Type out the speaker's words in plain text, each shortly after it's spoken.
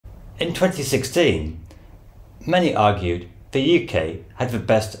In 2016, many argued the UK had the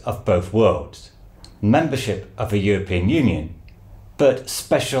best of both worlds, membership of the European Union, but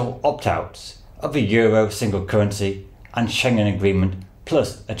special opt-outs of the Euro single currency and Schengen Agreement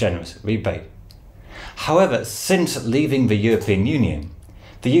plus a generous rebate. However, since leaving the European Union,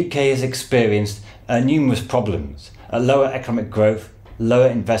 the UK has experienced numerous problems, a lower economic growth, lower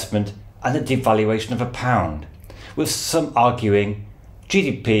investment and a devaluation of the pound, with some arguing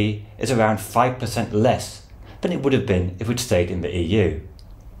GDP is around 5% less than it would have been if we'd stayed in the EU.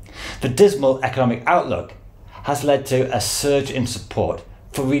 The dismal economic outlook has led to a surge in support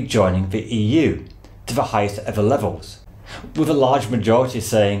for rejoining the EU to the highest ever levels, with a large majority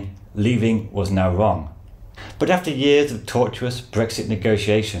saying leaving was now wrong. But after years of tortuous Brexit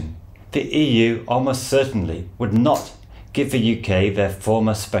negotiation, the EU almost certainly would not give the UK their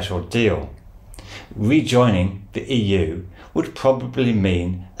former special deal. Rejoining the EU would probably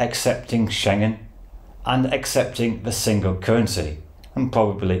mean accepting Schengen and accepting the single currency, and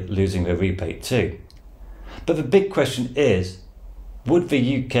probably losing the rebate too. But the big question is, would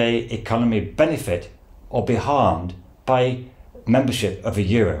the UK economy benefit or be harmed by membership of the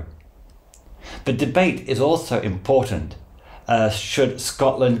euro? The debate is also important. Should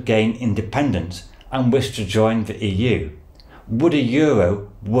Scotland gain independence and wish to join the EU? Would a euro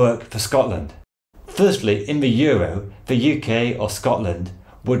work for Scotland? Firstly, in the euro, the UK or Scotland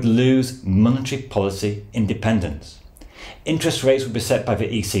would lose monetary policy independence. Interest rates would be set by the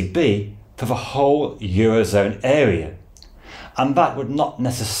ECB for the whole eurozone area, and that would not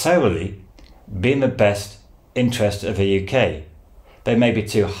necessarily be in the best interest of the UK. They may be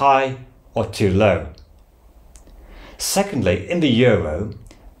too high or too low. Secondly, in the euro,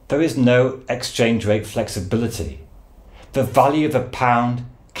 there is no exchange rate flexibility. The value of the pound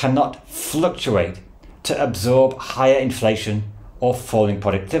cannot fluctuate to absorb higher inflation or falling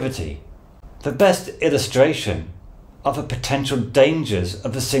productivity. The best illustration of the potential dangers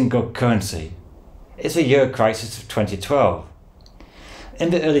of the single currency is the euro crisis of 2012. In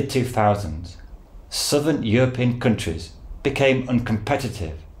the early 2000s, southern European countries became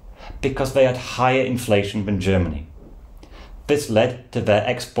uncompetitive because they had higher inflation than Germany. This led to their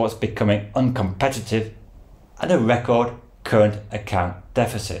exports becoming uncompetitive and a record current account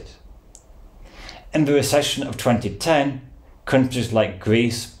deficit. In the recession of 2010, countries like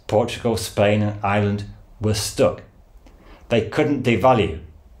Greece, Portugal, Spain and Ireland were stuck. They couldn't devalue,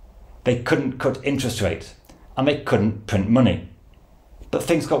 they couldn't cut interest rates, and they couldn't print money. But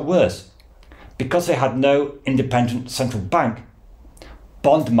things got worse. Because they had no independent central bank,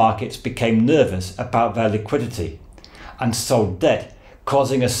 bond markets became nervous about their liquidity and sold debt,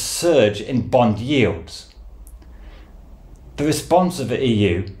 causing a surge in bond yields. The response of the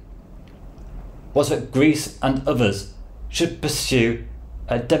EU was that Greece and others should pursue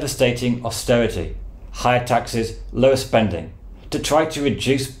a devastating austerity, higher taxes, lower spending, to try to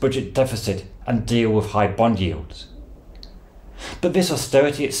reduce budget deficit and deal with high bond yields. But this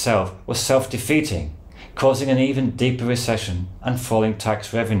austerity itself was self-defeating, causing an even deeper recession and falling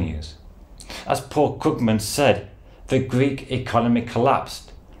tax revenues. As Paul Krugman said, the Greek economy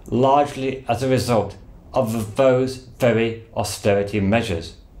collapsed, largely as a result of those very austerity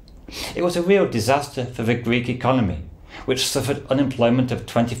measures. It was a real disaster for the Greek economy, which suffered unemployment of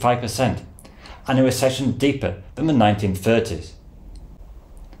 25% and a recession deeper than the 1930s.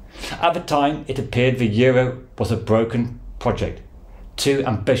 At the time, it appeared the euro was a broken project, too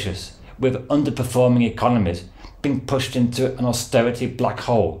ambitious, with underperforming economies being pushed into an austerity black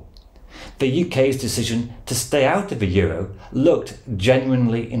hole. The UK's decision to stay out of the euro looked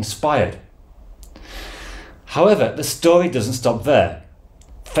genuinely inspired. However, the story doesn't stop there.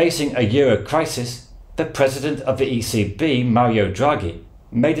 Facing a euro crisis, the president of the ECB, Mario Draghi,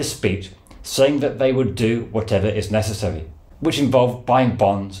 made a speech saying that they would do whatever is necessary, which involved buying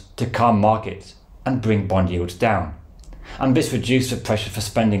bonds to calm markets and bring bond yields down. And this reduced the pressure for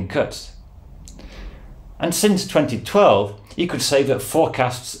spending cuts. And since 2012, you could say that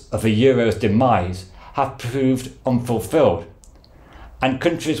forecasts of the euro's demise have proved unfulfilled, and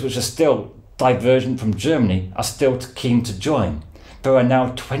countries which are still divergent from Germany are still keen to join. There are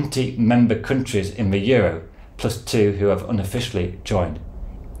now 20 member countries in the euro, plus 2 who have unofficially joined.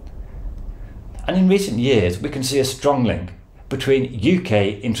 And in recent years, we can see a strong link between UK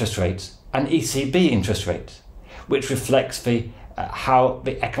interest rates and ECB interest rates, which reflects how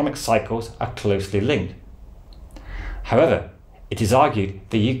the economic cycles are closely linked. However, it is argued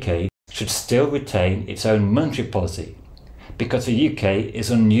the UK should still retain its own monetary policy because the UK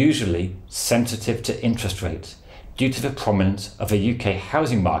is unusually sensitive to interest rates due to the prominence of the UK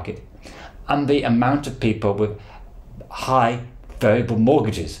housing market and the amount of people with high variable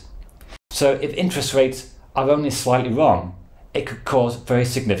mortgages, So if interest rates are only slightly wrong, it could cause very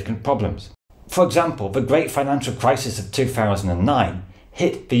significant problems. For example, the great financial crisis of 2009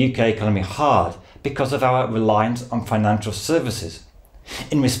 hit the UK economy hard because of our reliance on financial services.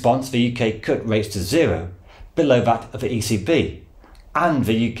 In response, the UK cut rates to zero, below that of the ECB, and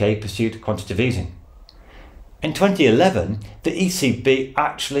the UK pursued quantitative easing. In 2011, the ECB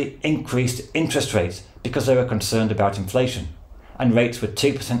actually increased interest rates because they were concerned about inflation, and rates were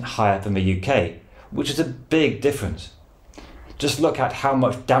 2% higher than the UK, which is a big difference. Just look at how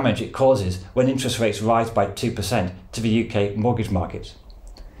much damage it causes when interest rates rise by 2% to the UK mortgage markets.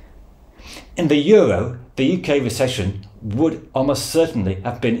 In the euro, the UK recession would almost certainly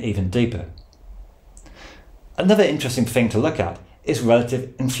have been even deeper. Another interesting thing to look at is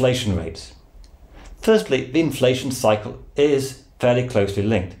relative inflation rates. Firstly, the inflation cycle is fairly closely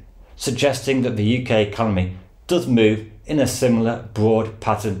linked, suggesting that the UK economy does move in a similar broad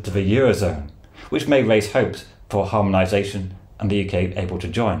pattern to the Eurozone, which may raise hopes for harmonisation and the UK able to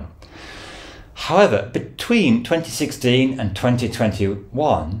join. However, between 2016 and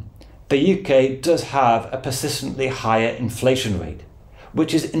 2021, the UK does have a persistently higher inflation rate,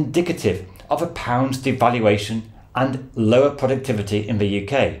 which is indicative of a pound's devaluation and lower productivity in the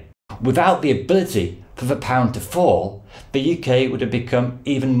UK. Without the ability for the pound to fall, the UK would have become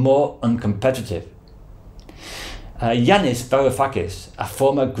even more uncompetitive. Yanis Varoufakis, a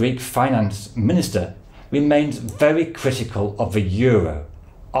former Greek finance minister, remains very critical of the euro,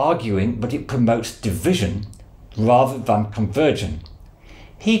 arguing that it promotes division rather than conversion.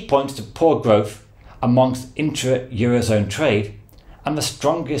 He points to poor growth amongst intra-eurozone trade and the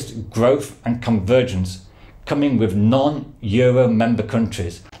strongest growth and convergence coming with non-euro member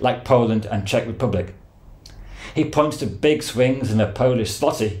countries like Poland and Czech Republic. He points to big swings in the Polish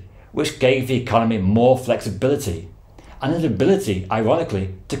zloty, which gave the economy more flexibility and an ability,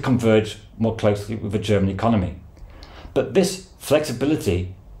 ironically, to converge more closely with the German economy. But this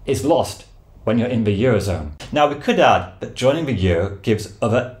flexibility is lost when you're in the Eurozone. Now, we could add that joining the Euro gives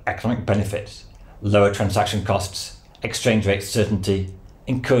other economic benefits: lower transaction costs, exchange rate certainty,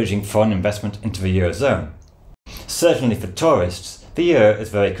 encouraging foreign investment into the Eurozone. Certainly for tourists, the Euro is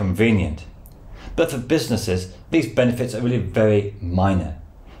very convenient. But for businesses, these benefits are really very minor.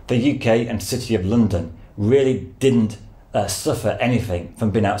 The UK and City of London really didn't suffer anything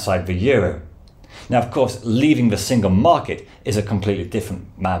from being outside the Euro. Now, of course, leaving the single market is a completely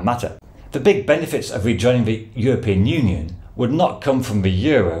different matter. The big benefits of rejoining the European Union would not come from the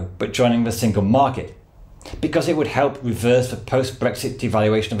Euro, but joining the single market, because it would help reverse the post-Brexit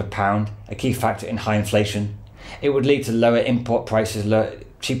devaluation of the pound, a key factor in high inflation. It would lead to lower import prices,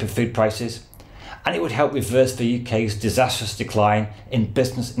 cheaper food prices, and it would help reverse the UK's disastrous decline in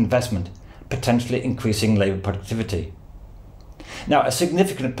business investment, potentially increasing labour productivity. Now, a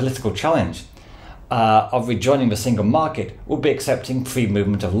significant political challenge of rejoining the single market would be accepting free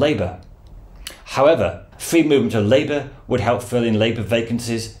movement of labour. However, free movement of labour would help fill in labour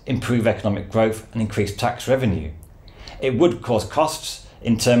vacancies, improve economic growth and increase tax revenue. It would cause costs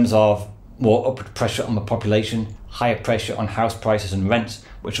in terms of more upward pressure on the population, higher pressure on house prices and rents,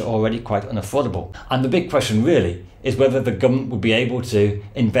 which are already quite unaffordable. And the big question really is whether the government will be able to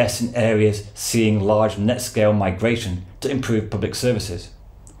invest in areas seeing large net scale migration to improve public services.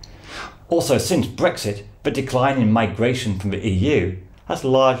 Also, since Brexit, the decline in migration from the EU has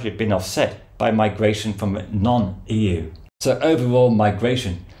largely been offset by migration from non-EU. So overall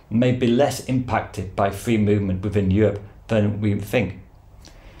migration may be less impacted by free movement within Europe than we think.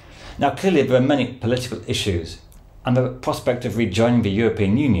 Now, clearly there are many political issues, and the prospect of rejoining the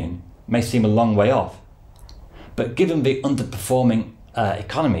European Union may seem a long way off. But given the underperforming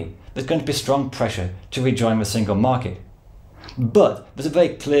economy, there's going to be strong pressure to rejoin the single market. But there's a very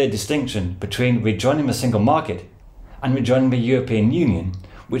clear distinction between rejoining the single market and rejoining the European Union,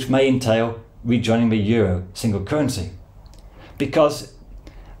 which may entail rejoining the euro single currency. Because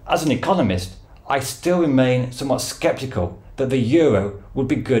as an economist, I still remain somewhat sceptical that the euro would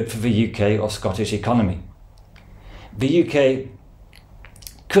be good for the UK or Scottish economy. The UK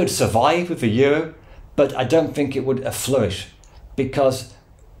could survive with the euro, but I don't think it would flourish, because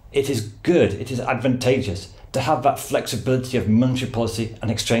it is good, it is advantageous to have that flexibility of monetary policy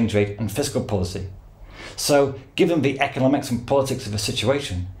and exchange rate and fiscal policy. So given the economics and politics of the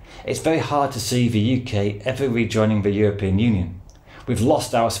situation, it's very hard to see the UK ever rejoining the European Union. We've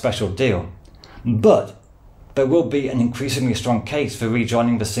lost our special deal, but there will be an increasingly strong case for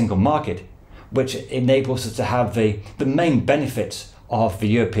rejoining the single market, which enables us to have the main benefits of the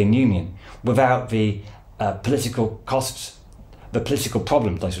European Union without the political costs, the political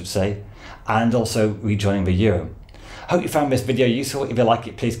problems I should say, and also rejoining the euro. Hope you found this video useful. If you like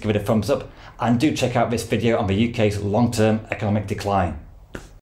it, please give it a thumbs up, and do check out this video on the UK's long-term economic decline.